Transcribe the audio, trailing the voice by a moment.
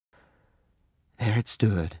There it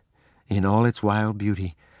stood, in all its wild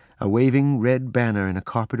beauty, a waving red banner in a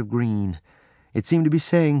carpet of green. It seemed to be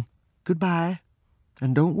saying, "Goodbye,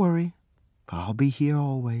 and don't worry, I'll be here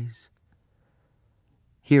always."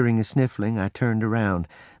 Hearing a sniffling, I turned around.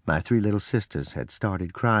 My 3 little sisters had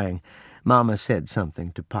started crying. Mama said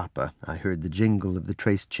something to Papa. I heard the jingle of the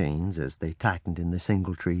trace chains as they tightened in the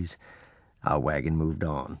singletrees. Our wagon moved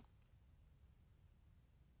on.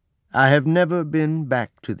 I have never been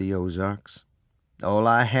back to the Ozarks. All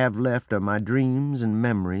I have left are my dreams and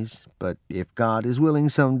memories, but if God is willing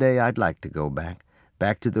someday I'd like to go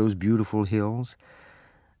back to those beautiful hills.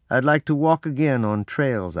 I'd like to walk again on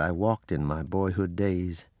trails I walked in my boyhood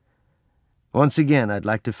days. Once again I'd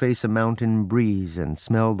like to face a mountain breeze and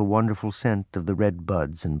smell the wonderful scent of the red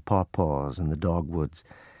buds and pawpaws in the dogwoods.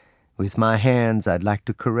 With my hands I'd like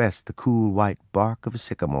to caress the cool white bark of a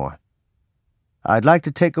sycamore. I'd like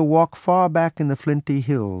to take a walk far back in the flinty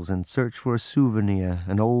hills and search for a souvenir,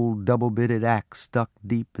 an old double-bitted axe stuck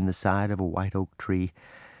deep in the side of a white oak tree.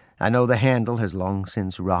 I know the handle has long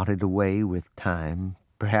since rotted away with time.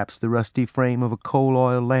 Perhaps the rusty frame of a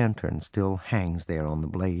coal-oil lantern still hangs there on the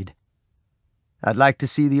blade. I'd like to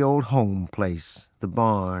see the old home place, the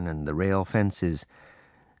barn and the rail fences.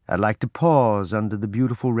 I'd like to pause under the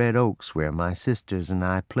beautiful red oaks where my sisters and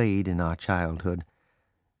I played in our childhood.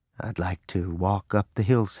 I'd like to walk up the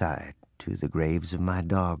hillside to the graves of my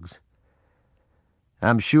dogs.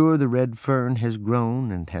 I'm sure the red fern has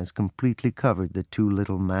grown and has completely covered the 2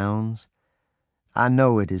 little mounds. I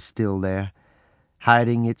know it is still there,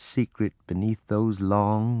 hiding its secret beneath those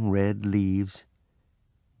long red leaves.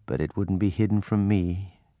 But it wouldn't be hidden from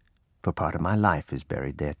me, for part of my life is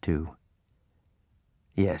buried there too.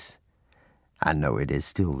 Yes, I know it is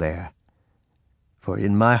still there, for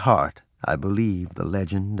in my heart I believe the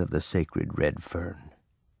legend of the sacred red fern.